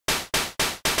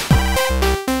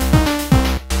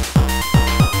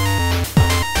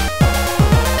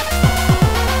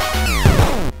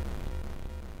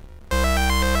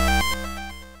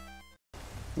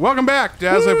Welcome back to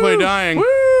As I Play Dying.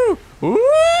 Woo! Woo! Woo!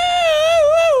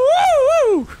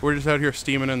 Woo! We're just out here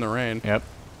steaming in the rain. Yep.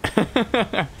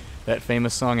 That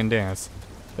famous song and dance.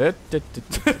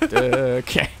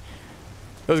 Okay.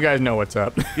 Those guys know what's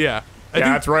up. Yeah.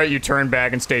 Yeah, that's right. You turn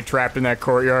back and stay trapped in that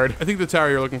courtyard. I think the tower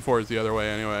you're looking for is the other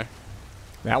way anyway.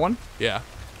 That one? Yeah.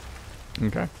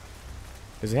 Okay.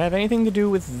 Does it have anything to do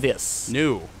with this?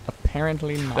 No.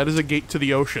 Apparently not. That is a gate to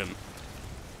the ocean.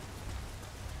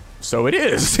 So it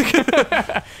is.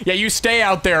 Yeah, you stay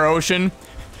out there, ocean.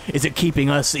 Is it keeping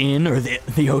us in or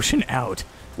the ocean out?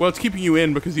 Well, it's keeping you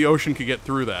in because the ocean could get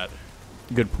through that.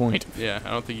 Good point. Yeah, I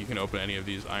don't think you can open any of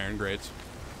these iron grates.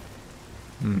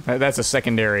 That's a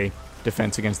secondary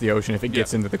defense against the ocean if it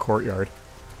gets into the courtyard.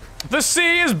 The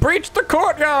sea has breached the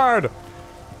courtyard!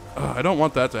 I don't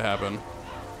want that to happen.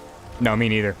 No, me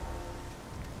neither.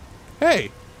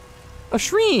 Hey! A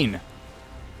Shreen!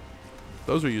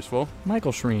 Those are useful.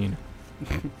 Michael Shreen.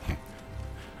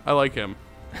 I like him.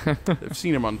 I've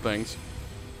seen him on things.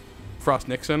 Frost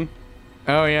Nixon.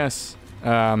 Oh, yes.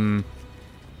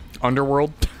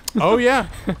 Underworld? Oh, yeah.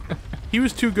 He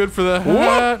was too good for that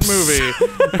movie.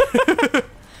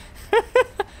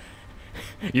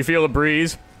 You feel a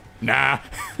breeze? Nah.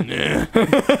 Nah.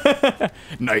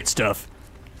 Night stuff.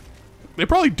 They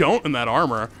probably don't in that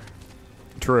armor.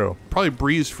 True. Probably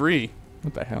breeze free.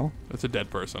 What the hell? That's a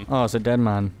dead person. Oh, it's a dead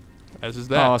man. As is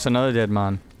that. Oh, it's another dead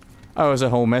man. Oh, there's a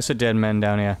whole mess of dead men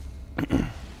down here.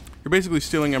 You're basically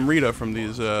stealing Amrita from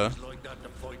these, you're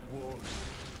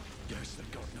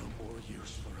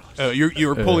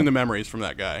pulling the memories from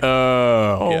that guy.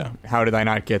 Oh. Yeah. How did I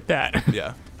not get that?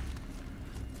 Yeah.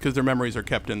 Because their memories are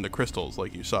kept in the crystals,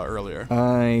 like you saw earlier.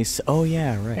 Oh,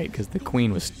 yeah, right, because the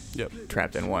queen was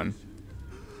trapped in one.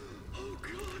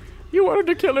 You wanted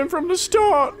to kill him from the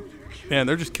start. Man,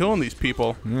 they're just killing these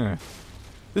people. Yeah.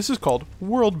 This is called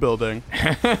world building.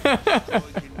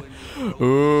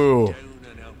 Ooh.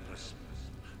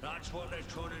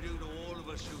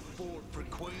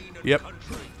 Yep.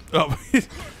 Oh,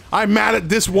 I'm mad at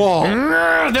this wall.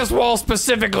 This wall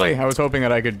specifically. I was hoping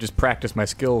that I could just practice my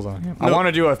skills on him. I want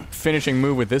to do a finishing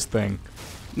move with this thing.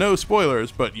 No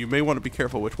spoilers, but you may want to be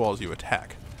careful which walls you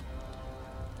attack.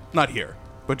 Not here,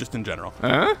 but just in general.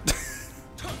 Huh?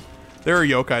 There are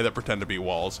yokai that pretend to be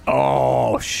walls.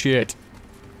 Oh, shit.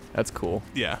 That's cool.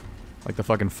 Yeah. Like the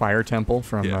fucking fire temple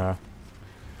from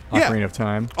Ocarina of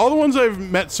Time. All the ones I've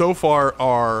met so far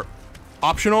are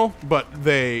optional, but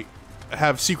they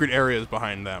have secret areas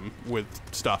behind them with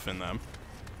stuff in them.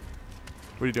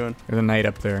 What are you doing? There's a knight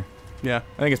up there. Yeah.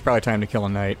 I think it's probably time to kill a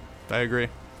knight. I agree.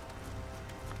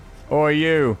 Or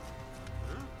you.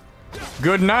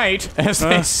 Good night, as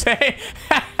they say.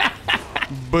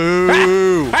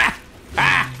 Boo!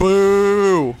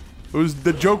 Boo!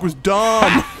 The joke was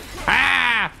dumb.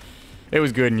 It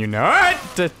was good, and you know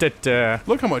it.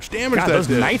 Look how much damage God, that those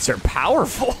did. knights are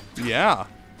powerful. Yeah.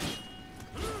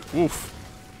 Woof.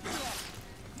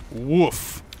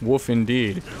 Woof. Woof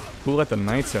indeed. Who let the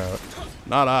knights out?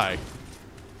 Not I.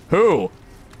 Who?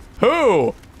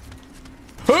 Who?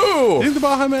 Who? Didn't the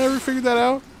Baja Man ever figure that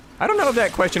out? I don't know if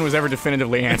that question was ever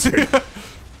definitively answered.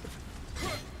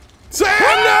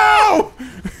 Sam, no!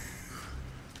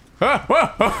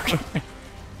 Okay.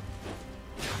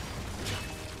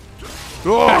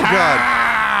 Oh,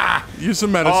 God. Use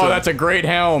some medicine. Oh, that's a great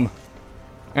helm.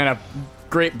 And a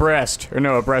great breast. Or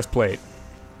no, a breastplate.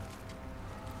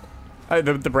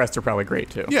 The breasts are probably great,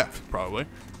 too. Yeah, probably.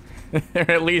 They're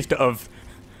at least of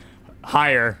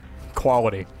higher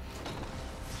quality.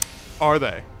 Are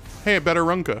they? Hey, a better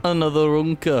Runka. Another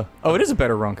Runka. Oh, it is a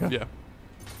better Runka. Yeah.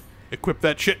 Equip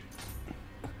that shit.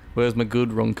 Where's my good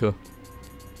Runka?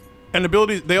 And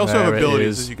abilities, they also have There it abilities,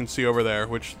 is. as you can see over there,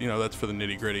 which, you know, that's for the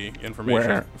nitty-gritty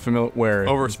information. Where? Where?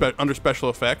 Over under special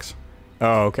effects.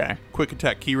 Oh, okay. Quick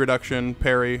attack key reduction,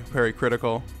 parry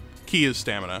critical. Key is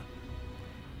stamina.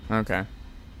 Okay.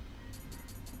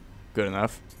 Good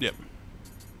enough. Yep.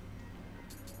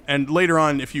 And later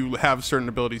on, if you have certain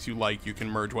abilities you like, you can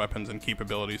merge weapons and keep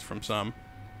abilities from some.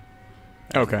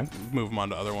 Okay. Move them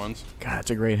onto other ones. God,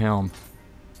 it's a great helm.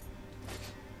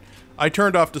 I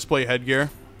turned off display headgear,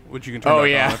 which you can turn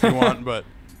back on if you want, but...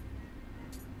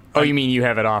 Oh, you mean you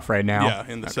have it off right now? Yeah,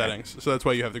 in the settings. So that's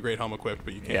why you have the great helm equipped,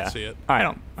 but you can't see it. I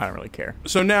don't really care.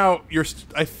 So now, you're...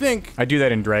 I think... I do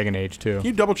that in Dragon Age, too. Can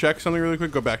you double check something really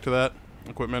quick? Go back to that.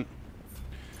 Equipment.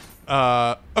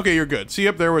 Okay, you're good. See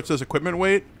up there where it says equipment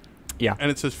weight? Yeah.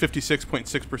 And it says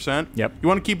 56.6%? Yep. You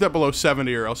want to keep that below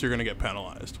 70 or else you're going to get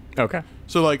penalized. Okay.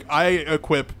 So, like, I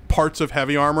equip parts of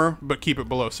heavy armor, but keep it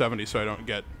below 70 so I don't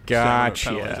get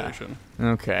Gotcha.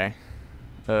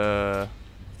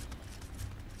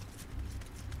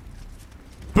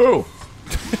 Boo!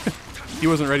 He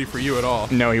wasn't ready for you at all.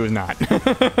 No, he was not.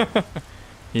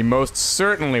 He most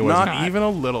certainly was not. Not even a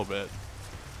little bit.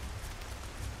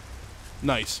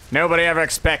 Nice. Nobody ever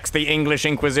expects the English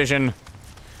Inquisition.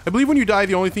 I believe when you die,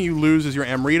 the only thing you lose is your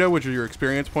Amrita, which are your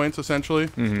experience points, essentially.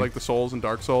 Like the souls in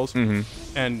Dark Souls.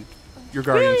 And your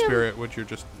Guardian Spirit, which you're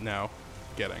just now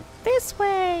getting. This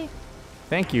way.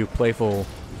 Thank you, playful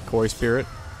koi spirit.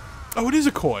 Oh, it is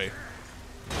a koi.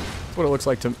 That's what it looks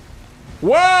like to...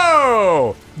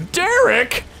 Whoa!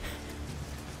 Derek!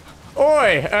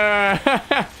 Oi,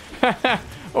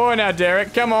 Oi now,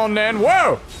 Derek. Come on, then.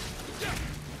 Whoa!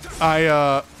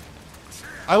 I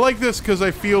like this because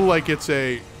I feel like it's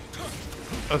a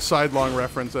sidelong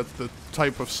reference at the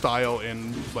type of style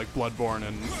in, like, Bloodborne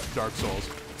and Dark Souls.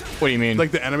 What do you mean?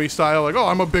 Like the enemy style, like, oh,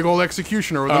 I'm a big old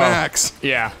executioner with an axe.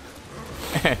 Yeah.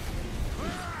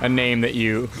 A name that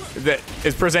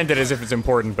is presented as if it's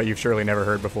important, but you've surely never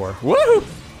heard before. Woohoo!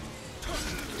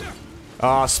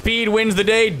 Speed wins the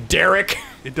day, Derek.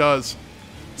 It does.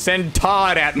 Send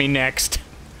Todd at me next.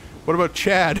 What about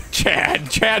Chad?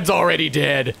 Chad's already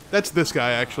dead. That's this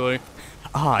guy, actually.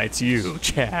 Ah, it's you,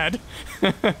 Chad.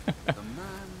 The man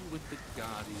with the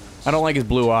guardian. I don't like his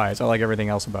blue eyes. I like everything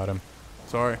else about him.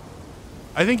 Sorry.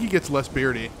 I think he gets less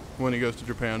beardy when he goes to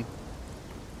Japan.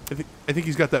 I think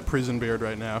he's got that prison beard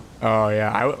right now. Oh,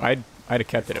 yeah. I'd have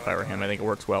kept it if I were him. I think it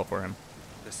works well for him.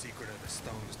 The secret of the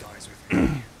stones dies with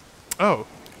me. Oh,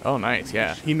 Oh, nice,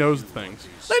 yeah. he knows things.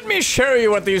 Let me show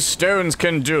you what these stones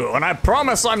can do, and I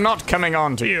promise I'm not coming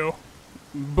on to you.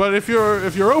 But if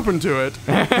you're open to it,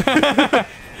 I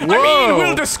mean,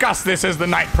 we'll discuss this as the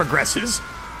night progresses.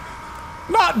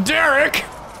 Not Derek! Time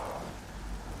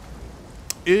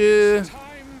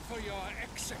for your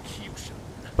execution.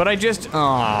 But I just...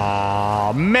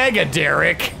 Aww, Mega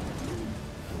Derek!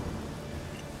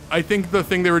 I think the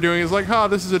thing they were doing is like, huh,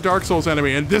 this is a Dark Souls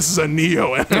enemy, and this is a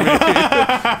Nioh enemy.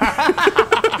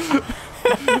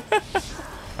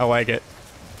 I like it.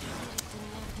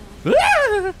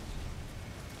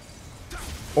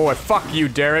 Oh, fuck you,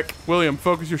 Derek. William,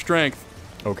 focus your strength.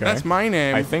 Okay. That's my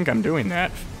name. I think I'm doing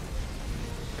that.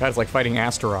 God, it's like fighting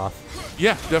Astaroth.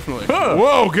 Yeah, definitely. Huh.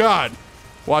 Whoa, God.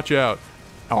 Watch out.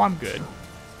 Oh, I'm good.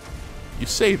 You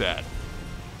say that.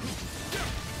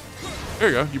 There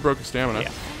you go. You broke his stamina.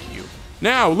 Yeah.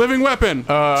 Now, living weapon.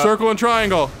 Circle and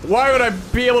triangle. Why would I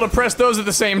be able to press those at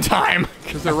the same time?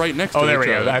 Because they're right next to Oh, each there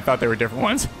we other. go. I thought they were different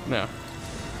ones. No.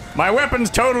 My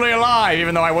weapon's totally alive,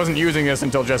 even though I wasn't using this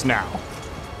until just now.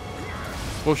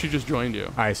 Well, she just joined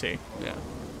you. I see. Yeah.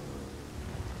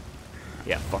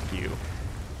 Yeah, fuck you.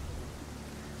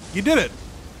 You did it.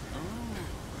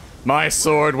 My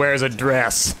sword wears a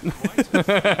dress.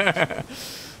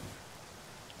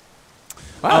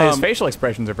 Wow, his facial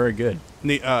expressions are very good.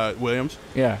 Williams.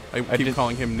 Yeah. I keep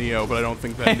calling him Neo, but I don't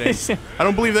think that name... I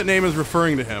don't believe that name is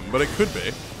referring to him, but it could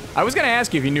be. I was gonna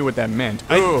ask you if you knew what that meant.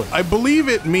 I believe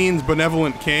it means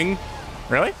benevolent king.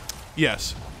 Really?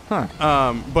 Yes. Huh.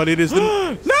 But it is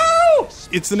the... No!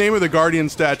 It's the name of the guardian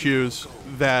statues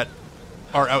that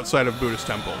are outside of Buddhist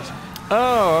temples.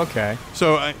 Oh, okay.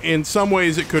 So in some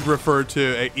ways it could refer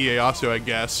to Ieyasu, I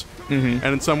guess. And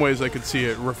in some ways I could see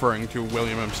it referring to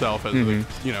William himself as, a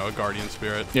guardian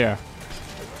spirit. Yeah.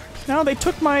 No, they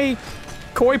took my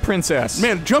koi princess.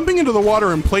 Man, jumping into the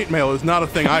water in plate mail is not a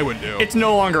thing I would do. It's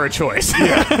no longer a choice.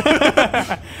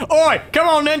 Yeah. Oi, come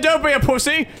on then, don't be a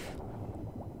pussy.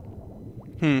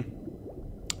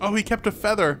 Oh, he kept a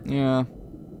feather. Yeah.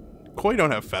 Koi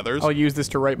don't have feathers. I'll use this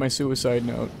to write my suicide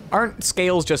note. Aren't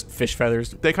scales just fish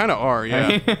feathers? They kind of are,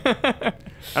 yeah.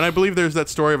 And I believe there's that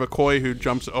story of a koi who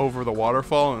jumps over the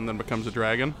waterfall and then becomes a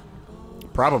dragon.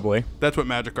 Probably. That's what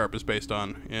Magikarp is based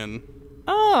on in...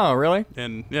 Oh, really?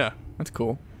 Yeah. That's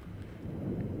cool.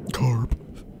 Carp.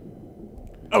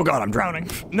 Oh god, I'm drowning.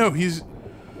 No, he's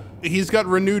got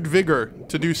renewed vigor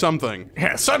to do something.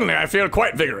 Yeah, suddenly I feel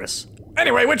quite vigorous.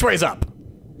 Anyway, which way's up?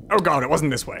 Oh god, it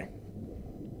wasn't this way.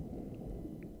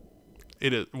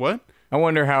 It is... What? I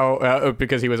wonder how,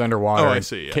 because he was underwater. Oh, I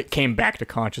see, yeah. Came back to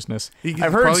consciousness. He's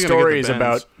I've heard probably gonna get the stories bends.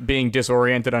 about being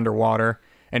disoriented underwater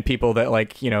and people that,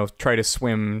 like, try to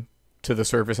swim to the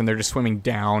surface and they're just swimming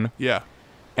down. Yeah.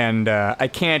 And I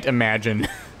can't imagine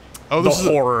Oh, the this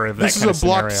horror of that This kind is of a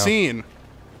blocked scenario. scene.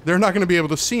 They're not going to be able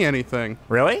to see anything.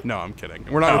 Really? No, I'm kidding.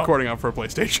 We're not recording on for a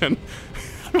PlayStation.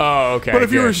 Oh, okay. But if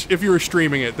good. you were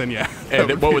streaming it, then yeah. And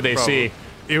that what be would the they problem. see?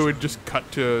 It would just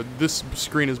cut to this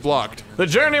screen is blocked. The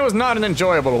journey was not an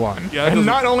enjoyable one. Yeah, it and doesn't-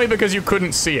 not only because you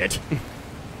couldn't see it.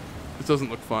 This doesn't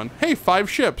look fun. Hey, 5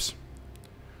 ships.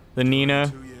 The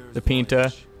Nina, the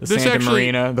Pinta, the This Santa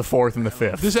actually- Marina, the 4th, and the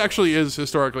 5th. This actually is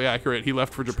historically accurate. He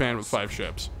left for Japan with 5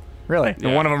 ships. Really? Yeah.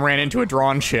 And one of them ran into a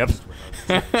drawn ship.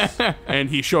 And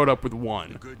he showed up with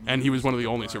one, and he was one of the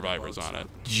only survivors on it.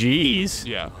 Jeez.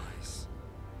 Yeah.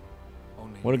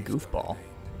 What a goofball.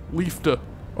 Leafta.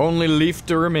 Only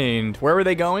Leafta remained. Where were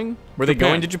they going? Were they Japan.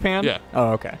 going to Japan? Yeah.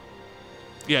 Oh, okay.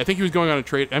 Yeah, I think he was going on a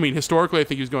trade. I mean, historically, I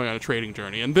think he was going on a trading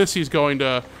journey. And this, he's going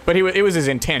to But it was his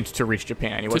intent to reach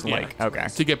Japan. He wasn't yeah, like, okay.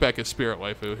 to get back his spirit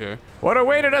waifu here. What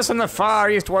awaited us in the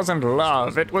Far East wasn't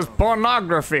love. It was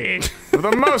pornography of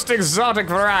the most exotic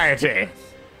variety.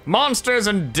 Monsters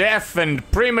and death and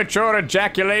premature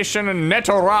ejaculation and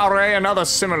netorare and other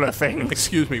similar things.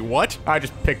 Excuse me, what? I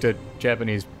just picked a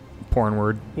Japanese porn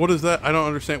word. What is that? I don't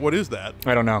understand. What is that?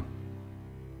 I don't know.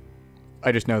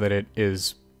 I just know that it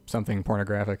is something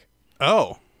pornographic.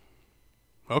 Oh.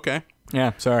 Okay.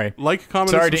 Yeah, sorry. Like,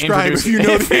 comment, Sorry and to subscribe introduce if you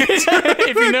know the answer.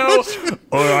 if you know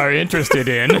or are interested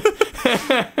in.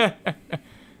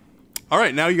 All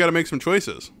right, now you got to make some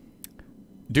choices.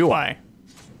 Do I?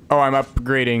 Oh, I'm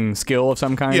upgrading skill of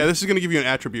some kind? Yeah, this is going to give you an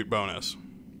attribute bonus.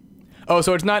 Oh,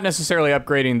 so it's not necessarily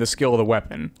upgrading the skill of the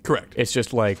weapon. Correct. It's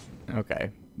just like,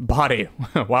 okay. Body.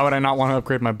 Why would I not want to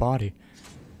upgrade my body?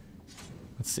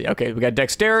 Let's see. Okay, we got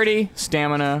dexterity,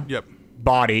 stamina, Yep.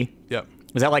 body. Yep.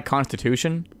 Is that like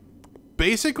constitution?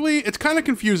 Basically, it's kind of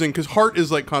confusing because heart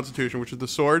is like constitution, which is the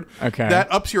sword. Okay.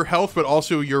 That ups your health, but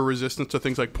also your resistance to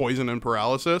things like poison and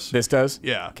paralysis. This does?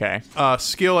 Yeah. Okay.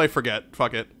 Skill, I forget.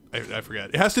 Fuck it. I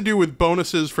forget. It has to do with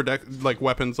bonuses for like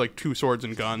weapons, like 2 swords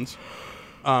and guns.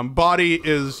 Body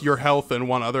is your health and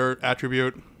one other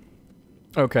attribute.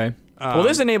 Okay. Well,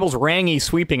 this enables rangy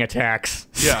sweeping attacks.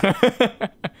 Yeah.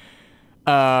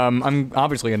 I'm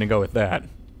obviously going to go with that.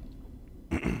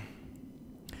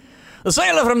 The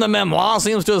sailor from the memoir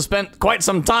seems to have spent quite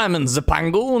some time in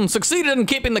Zipangu and succeeded in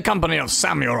keeping the company of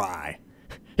samurai.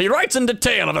 He writes in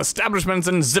detail of establishments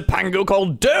in Zipangu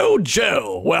called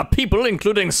dojo, where people,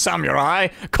 including samurai,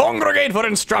 congregate for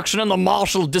instruction in the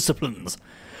martial disciplines.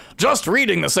 Just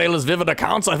reading the sailor's vivid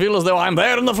accounts, I feel as though I'm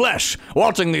there in the flesh,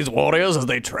 watching these warriors as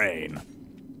they train.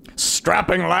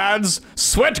 Strapping lads,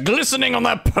 sweat glistening on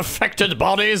their perfected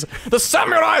bodies, the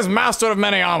samurai's master of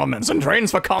many armaments and trains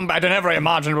for combat in every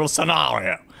imaginable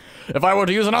scenario. If I were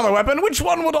to use another weapon, which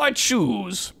one would I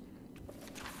choose?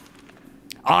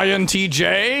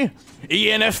 INTJ?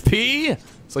 ENFP?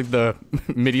 It's like the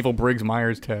medieval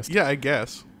Briggs-Myers test. Yeah, I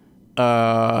guess.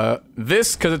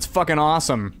 This, because it's fucking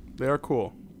awesome. They are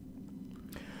cool.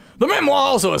 The memoir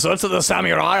also asserts that the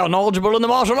samurai are knowledgeable in the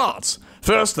martial arts.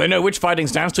 First, they know which fighting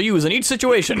stance to use in each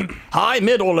situation, high,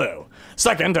 mid, or low.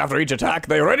 Second, after each attack,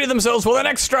 they ready themselves for their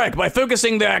next strike by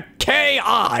focusing their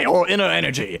KI, or inner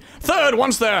energy. Third,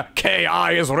 once their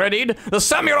KI is readied, the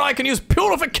samurai can use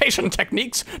purification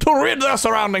techniques to rid their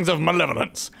surroundings of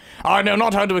malevolence. I know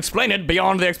not how to explain it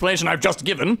beyond the explanation I've just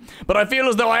given, but I feel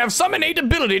as though I have some innate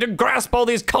ability to grasp all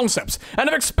these concepts, and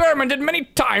have experimented many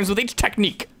times with each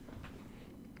technique.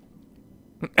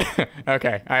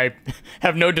 Okay, I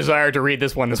have no desire to read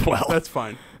this one as well. That's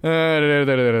fine.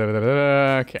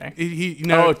 Okay.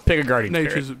 Now, pick a guardian now you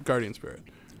spirit. choose a guardian spirit.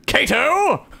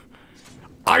 Kato,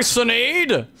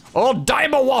 Isonade, or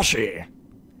Daibawashi.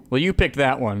 Well, you picked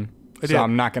that one, I so did.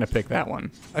 I'm not going to pick that one.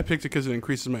 I picked it because it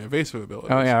increases my evasive ability.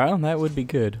 Oh, yeah, well, that would be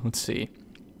good. Let's see.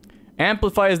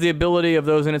 Amplifies the ability of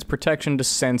those in its protection to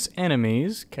sense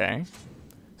enemies. Okay.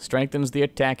 Strengthens the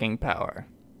attacking power.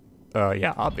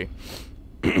 Yeah, obvi.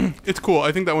 It's cool.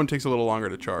 I think that one takes a little longer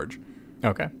to charge.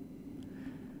 Okay.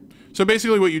 So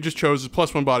basically what you just chose is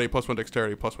 +1 body, +1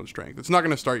 dexterity, +1 strength. It's not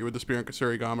going to start you with the spear and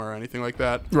Kasurigama or anything like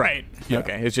that. Right. Yeah.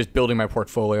 Okay, it's just building my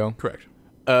portfolio. Correct.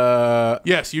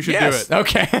 Yes, you should do it.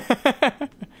 Okay.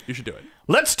 You should do it.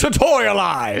 Let's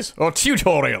tutorialize, or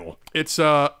tutorial. It's,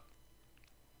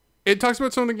 it talks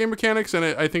about some of the game mechanics, and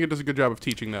I think it does a good job of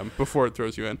teaching them before it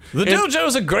throws you in. The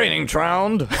dojo's a graining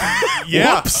tround.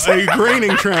 Yeah, Whoops. a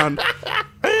graining tround.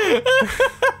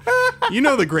 You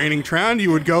know the graining tround.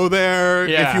 You would go there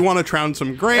Yeah. if you want to tround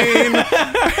some grain.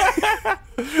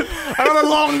 Another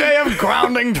long day of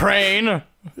grounding train.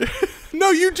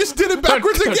 No, you just did it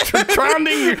backwards again.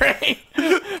 Grounding grain.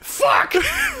 Fuck.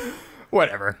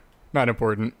 Whatever. Not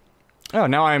important. Oh,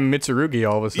 now I'm Mitsurugi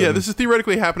all of a sudden. Yeah, this is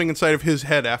theoretically happening inside of his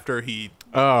head after he...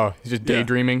 Oh, he's just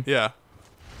daydreaming? Yeah.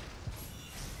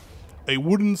 A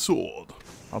wooden sword.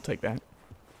 I'll take that.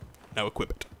 Now equip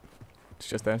it. It's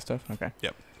just that stuff? Okay.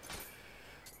 Yep.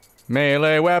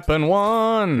 Melee weapon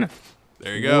 1.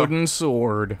 There you go. Wooden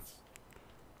sword.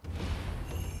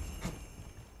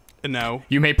 And now,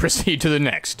 You may proceed to the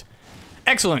next.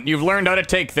 Excellent, you've learned how to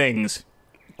take things.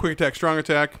 quick attack, strong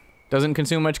attack, Doesn't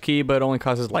consume much ki, but only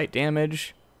causes light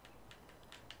damage.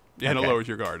 and Okay. it lowers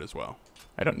your guard as well.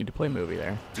 I don't need to play movie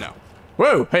there. No.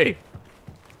 Whoa, hey!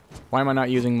 Why am I not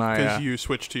using my... Because you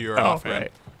switch to your oh, offhand.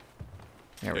 right.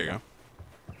 There we go.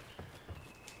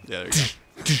 Yeah, there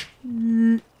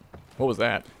you go. What was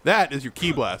that? That is your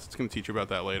key blast. It's going to teach you about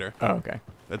that later. Oh, okay.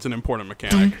 That's an important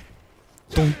mechanic.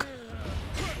 Dunk.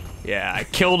 Yeah, I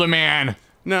killed a man.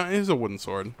 No, it is a wooden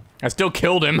sword. I still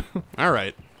killed him. All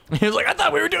right. He was like, I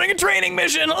thought we were doing a training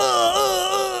mission.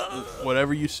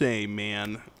 Whatever you say,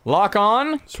 man. Lock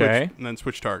on. Switch, Okay. and then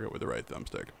switch target with the right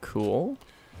thumbstick. Cool.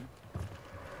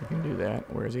 We can do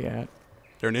that. Where is he at?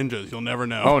 They're ninjas. You'll never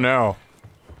know. Oh, no.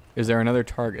 Is there another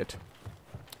target?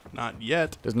 Not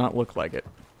yet. Does not look like it.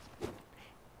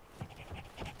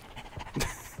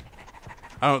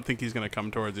 I don't think he's going to come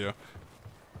towards you.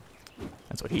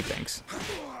 That's what he thinks.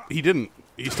 He didn't.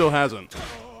 He still hasn't.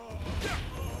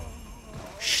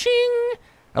 Shing!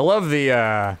 I love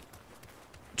the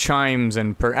chimes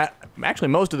and actually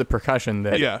most of the percussion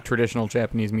that traditional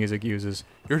Japanese music uses.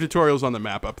 Your tutorial's on the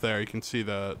map up there. You can see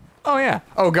the... Oh, yeah.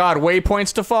 Oh, God.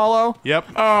 Waypoints to follow? Yep.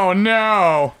 Oh,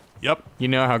 no. Yep. You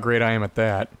know how great I am at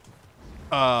that.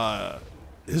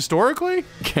 Historically?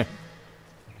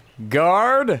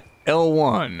 Guard,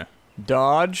 L1.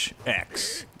 Dodge,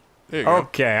 X. There you go.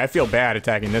 Okay, I feel bad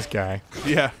attacking this guy.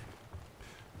 Yeah.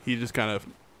 He just kind of...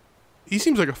 He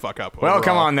seems like a fuck-up Well, overall.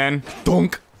 come on, then.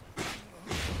 Dunk.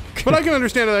 But I can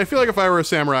understand it. I feel like if I were a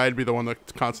samurai, I'd be the one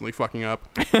that's constantly fucking up.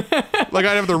 Like,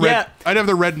 I'd have the red... Yeah. I'd have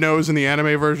the red nose in the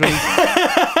anime version.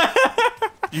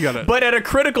 You gotta... But at a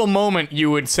critical moment, you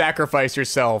would sacrifice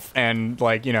yourself and,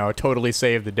 like, you know, totally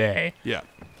save the day. Yeah.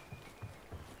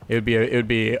 It would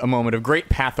be a moment of great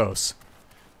pathos.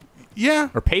 Yeah.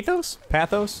 Or pathos?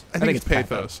 Pathos? I think it's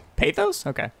pathos. Pathos?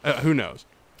 Okay. Who knows?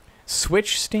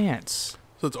 Switch stance.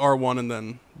 So it's R1 and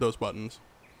then those buttons.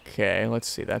 Okay, let's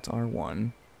see. That's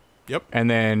R1. Yep. And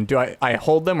then do I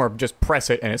hold them or just press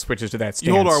it and it switches to that stance?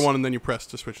 You hold R1 and then you press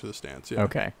to switch to the stance. Yeah.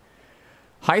 Okay.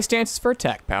 High stance is for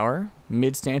attack power,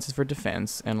 mid stance is for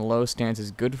defense, and low stance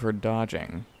is good for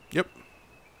dodging. Yep.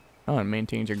 Oh, and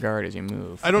maintains your guard as you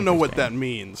move. I don't know what that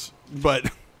means,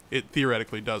 but it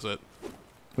theoretically does it.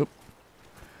 Oop.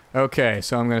 Okay,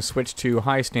 so I'm going to switch to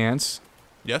high stance,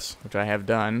 Yes? which I have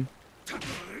done.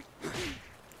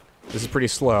 This is pretty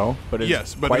slow, but it's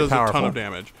Yes, but it quite does powerful. a ton of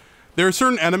damage. There are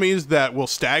certain enemies that will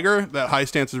stagger that high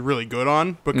stance is really good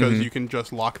on because you can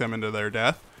just lock them into their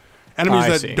death. Enemies I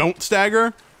that see. don't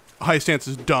stagger, high stance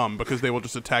is dumb because they will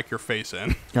just attack your face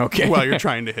in Okay. while you're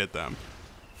trying to hit them.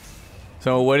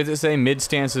 So what does it say? Mid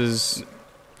stance is...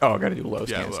 Oh, I got to do low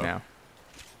stance low. now.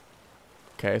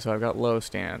 Okay, so I've got low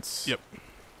stance. Yep.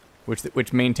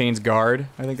 Which maintains guard,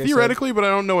 I think they said. Theoretically, but I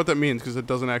don't know what that means because it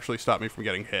doesn't actually stop me from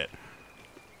getting hit.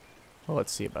 Well,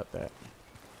 let's see about that.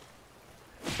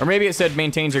 Or maybe it said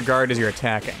maintains your guard as you're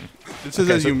attacking. It says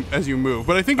Okay, as you move,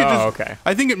 but I think it just okay.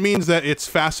 I think it means that it's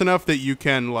fast enough that you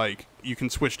can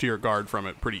switch to your guard from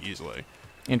it pretty easily.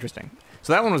 Interesting.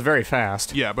 So that one was very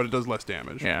fast. Yeah, but it does less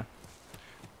damage. Yeah.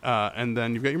 And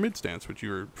then you've got your mid stance, which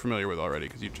you're familiar with already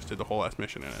because you just did the whole last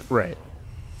mission in it. Right.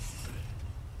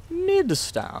 Mid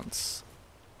stance,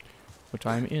 which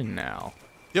I'm in now.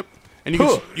 Yep. And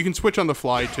you can switch on the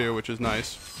fly too, which is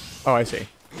nice. Oh, I see.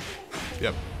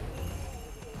 Yep.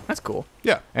 That's cool.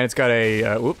 Yeah. And it's got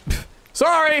a... whoop.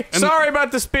 Sorry! And Sorry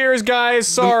about the spears, guys!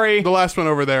 Sorry! The last one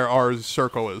over there, our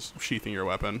circle, is sheathing your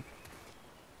weapon.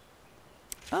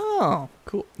 Oh,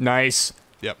 cool. Nice.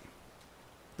 Yep.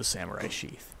 The samurai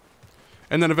sheath.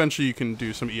 And then eventually you can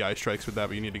do some EI strikes with that,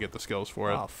 but you need to get the skills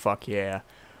for it. Oh, fuck yeah.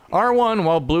 R1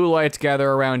 while blue lights gather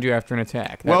around you after an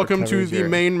attack. That Welcome to recovers the your-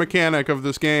 main mechanic of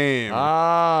this game.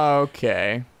 Ah,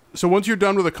 okay. So once you're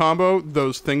done with a combo,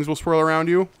 those things will swirl around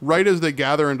you. Right as they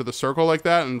gather into the circle like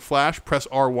that and flash, press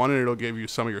R1 and it'll give you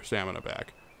some of your stamina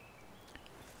back.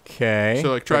 Okay.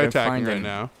 So try But I'm attacking right finding-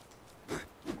 now.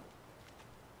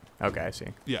 Okay, I see.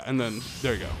 Yeah, and then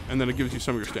there you go. And then it gives you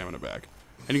some of your stamina back.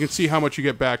 And you can see how much you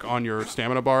get back on your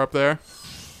stamina bar up there.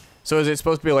 So is it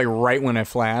supposed to be like right when I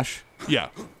flash? Yeah.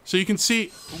 So you can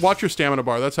see, watch your stamina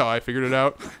bar. That's how I figured it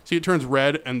out. See, it turns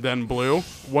red and then blue.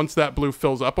 Once that blue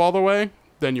fills up all the way,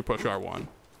 then you push R1.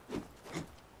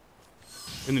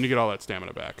 And then you get all that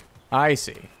stamina back. I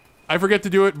see. I forget to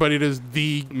do it, but it is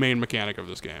the main mechanic of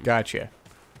this game. Gotcha.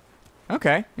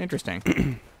 Okay,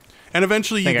 interesting. And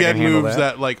eventually you Think I get can handle moves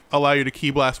that. that like allow you to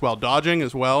key blast while dodging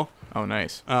as well. Oh,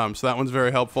 nice. So that one's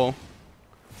very helpful.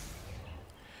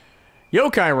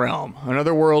 Yokai Realm,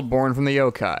 another world born from the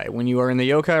yokai. When you are in the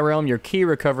yokai realm, your ki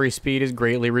recovery speed is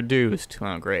greatly reduced.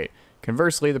 Oh, great.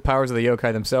 Conversely, the powers of the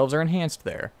yokai themselves are enhanced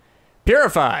there.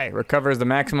 Purify recovers the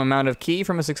maximum amount of ki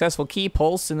from a successful ki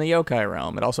pulse in the yokai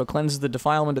realm. It also cleanses the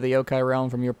defilement of the yokai realm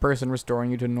from your person,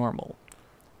 restoring you to normal.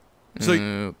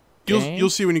 So You'll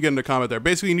see when you get into combat there.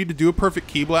 Basically, you need to do a perfect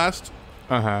ki blast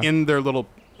in their little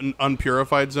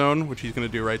unpurified zone, which he's going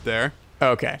to do right there.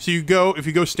 Okay. So if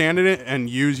you go stand in it and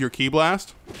use your ki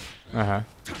blast, right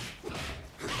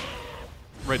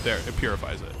there, it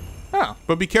purifies it. Oh.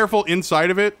 But be careful inside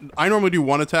of it. I normally do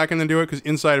one attack and then do it, because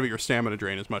inside of it, your stamina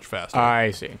drain is much faster.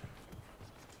 I see.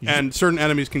 And certain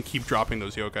enemies can keep dropping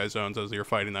those yokai zones as you're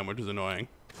fighting them, which is annoying.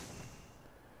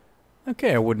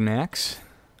 Okay, a wooden axe.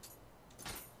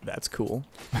 That's cool.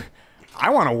 I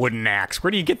want a wooden axe.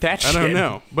 Where do you get that shit? I don't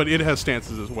know, but it has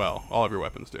stances as well. All of your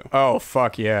weapons do. Oh,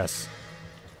 fuck yes.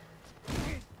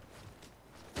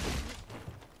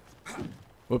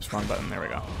 Whoops, wrong button. There we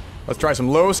go. Let's try some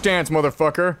low stance,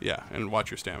 motherfucker. Yeah, and watch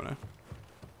your stamina.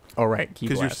 Oh, right. Key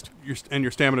Because blast.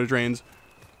 your stamina drains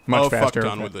Much faster. fuck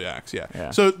done with the axe, yeah. Yeah.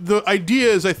 So the idea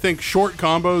is, I think, short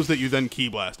combos that you then ki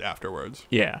blast afterwards.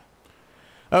 Yeah.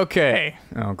 Okay.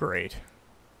 Oh, great.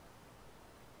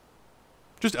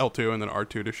 Just L2 and then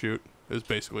R2 to shoot is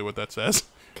basically what that says.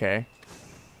 Okay.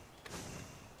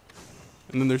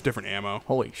 And then there's different ammo.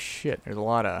 Holy shit. There's a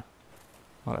lot of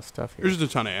stuff here. There's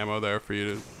just a ton of ammo there for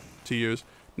you to use.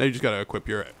 Now you just gotta equip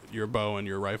your bow and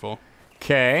your rifle.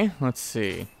 Okay. Let's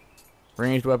see.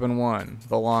 Ranged weapon 1.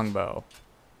 The longbow.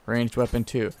 Ranged weapon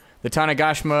 2. The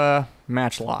Tanagashima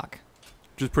matchlock.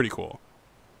 Which is pretty cool.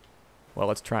 Well,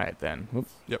 let's try it then. Whoop.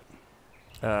 Yep.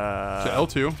 So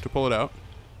L2 to pull it out.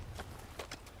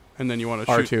 And then you want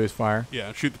to shoot. R2 is fire.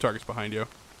 Yeah, shoot the targets behind you.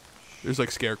 There's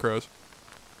like scarecrows.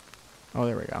 Oh,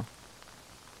 there we go.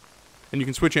 And you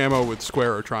can switch ammo with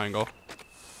square or triangle.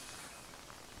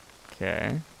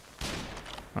 Okay.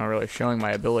 Not really showing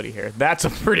my ability here. That's a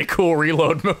pretty cool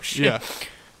reload motion. Yeah.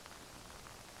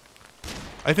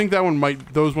 I think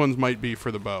those ones might be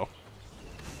for the bow.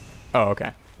 Oh,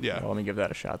 okay. Yeah. Well, let me give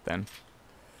that a shot then.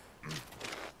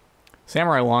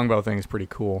 Samurai longbow thing is pretty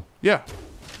cool. Yeah.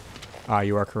 Ah,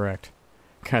 you are correct.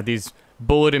 God, these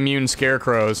bullet immune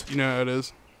scarecrows. You know how it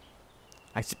is.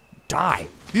 Die.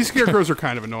 These scarecrows are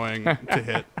kind of annoying to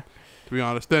hit, to be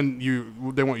honest. Then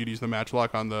they want you to use the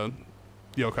matchlock on the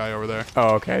yokai over there.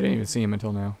 Oh, okay. I didn't even see him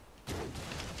until now.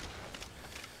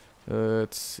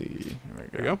 Let's see. There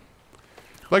we There you go.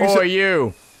 Like I Oh, said,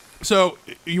 you. so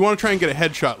you want to try and get a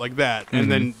headshot like that, and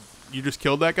then you just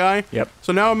killed that guy. Yep.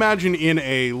 So now imagine in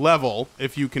a level,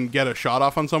 if you can get a shot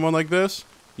off on someone like this,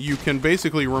 you can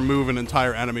basically remove an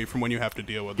entire enemy from when you have to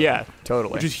deal with them. Yeah,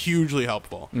 totally. Which is hugely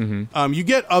helpful. You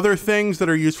get other things that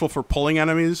are useful for pulling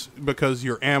enemies because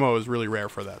your ammo is really rare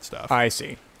for that stuff. I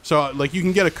see. So, like, you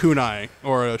can get a kunai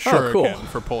or a shuriken cool.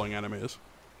 for pulling enemies.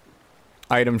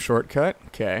 Item shortcut.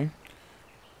 Okay.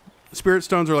 Spirit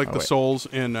stones are like the wait. souls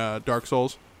in Dark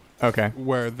Souls, Okay.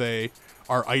 where they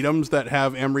are items that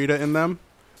have Amrita in them.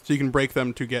 So you can break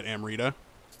them to get Amrita.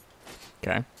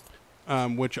 Okay.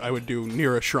 Which I would do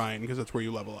near a shrine, because that's where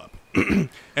you level up.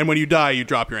 And when you die, you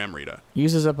drop your Amrita.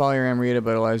 Uses up all your Amrita,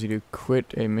 but allows you to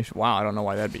quit a mission. Wow, I don't know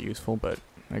why that'd be useful, but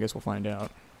I guess we'll find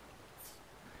out.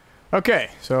 Okay,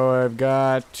 so I've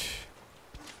got...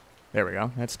 There we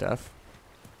go, that stuff.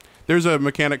 There's a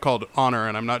mechanic called Honor,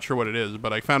 and I'm not sure what it is,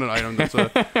 but I found an item that's a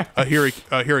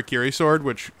Hirakiri sword,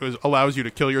 which allows you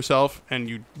to kill yourself, and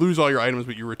you lose all your items,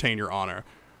 but you retain your honor.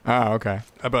 Oh, okay.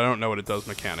 But I don't know what it does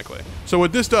mechanically. So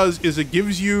what this does is it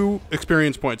gives you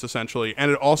experience points, essentially,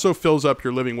 and it also fills up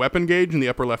your living weapon gauge in the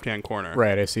upper left-hand corner.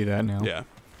 Right, I see that now. Yeah.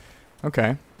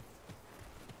 Okay.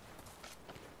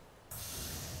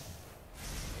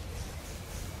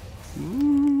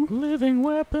 Ooh, living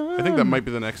weapon. I think that might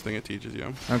be the next thing it teaches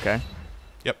you. Okay.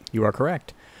 Yep. You are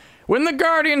correct. When the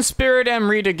Guardian Spirit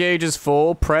Amrita gauge is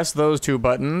full, press those two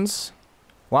buttons.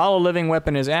 While a living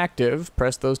weapon is active,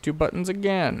 press those two buttons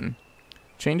again.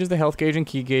 Changes the health gauge and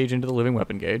key gauge into the living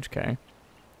weapon gauge. Okay.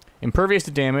 Impervious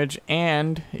to damage,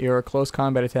 and your close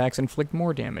combat attacks inflict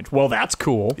more damage. Well, that's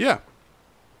cool. Yeah.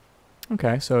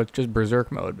 Okay, so it's just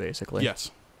berserk mode, basically.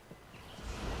 Yes.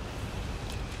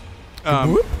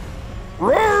 Whoop.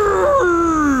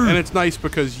 And it's nice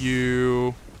because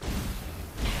you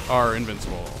are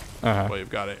invincible while you've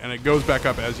got it. And it goes back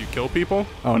up as you kill people.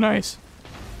 Oh, nice.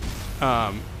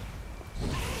 I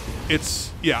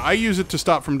use it to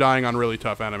stop from dying on really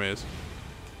tough enemies.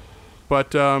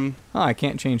 But, Oh, I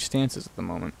can't change stances at the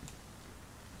moment.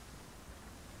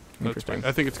 Interesting.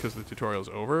 I think it's because the tutorial's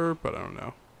over, but I don't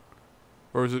know.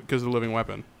 Or is it because of the living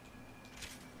weapon?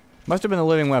 Must have been the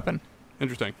living weapon.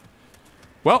 Interesting.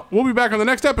 Well, we'll be back on the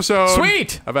next episode.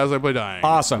 Sweet! Of As I Play Dying.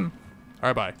 Awesome. All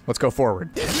right, bye. Let's go forward.